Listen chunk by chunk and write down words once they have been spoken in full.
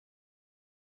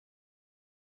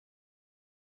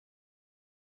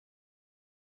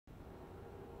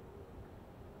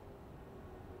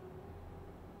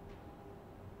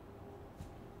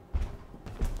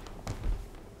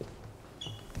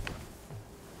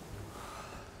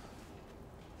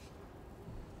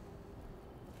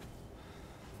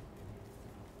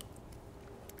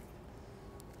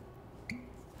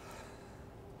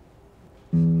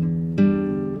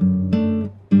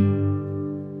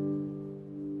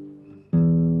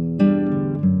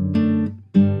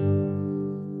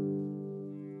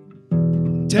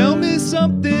Tell me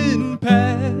something,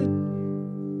 Pat.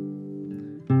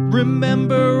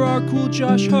 Remember our cool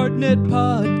Josh Hartnett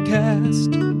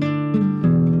podcast?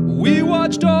 We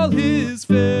watched all his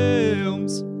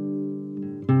films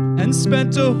and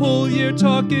spent a whole year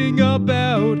talking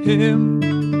about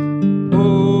him.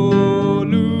 Oh,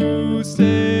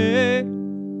 Lucy.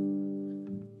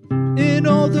 In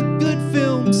all the good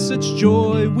films, such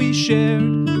joy we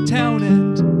shared, town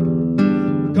and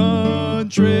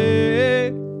country.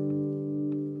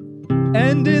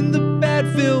 And in the bad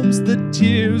films, the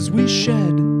tears we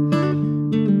shed.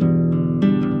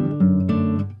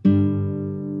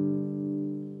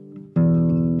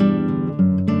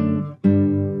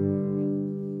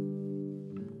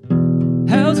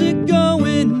 How's it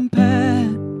going, Pat?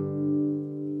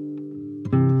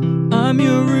 I'm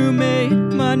your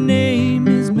roommate, my name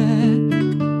is Matt.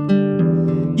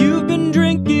 You've been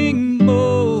drinking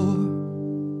more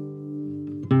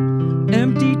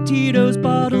empty Tito's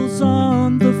bottles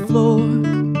on the floor.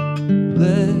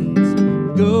 Let's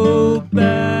go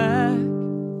back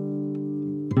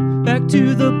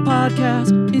to the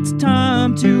podcast. It's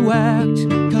time to act,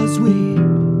 'cause we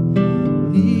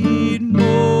need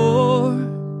more.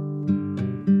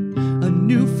 A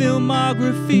new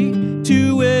filmography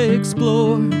to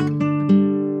explore.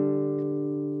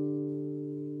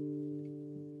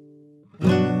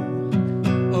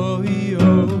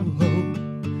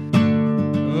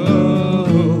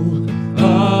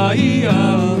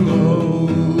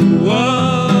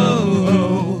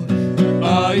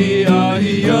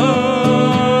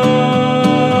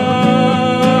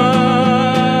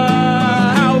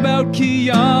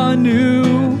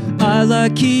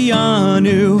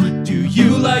 Keanu, do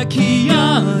you like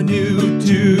Keanu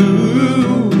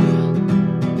too?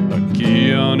 A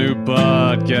Keanu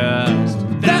podcast,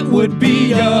 that would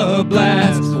be a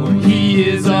blast, for he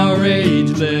is our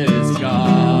ageless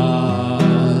god.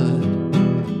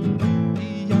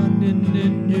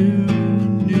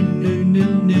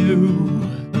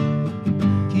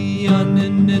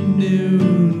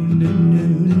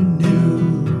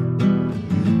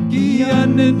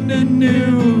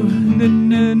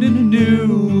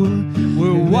 Keanu,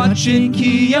 we're watching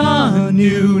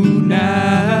Keanu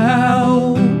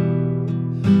now.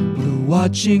 We're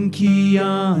watching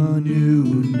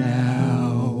Keanu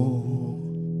now.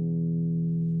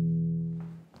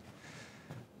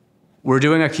 We're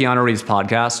doing a Keanu Reeves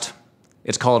podcast.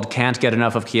 It's called Can't Get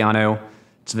Enough of Keanu.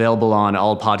 It's available on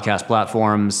all podcast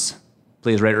platforms.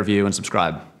 Please rate, review, and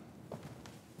subscribe.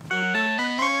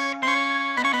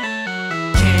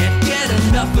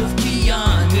 Enough of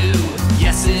Keanu,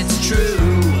 yes it's true.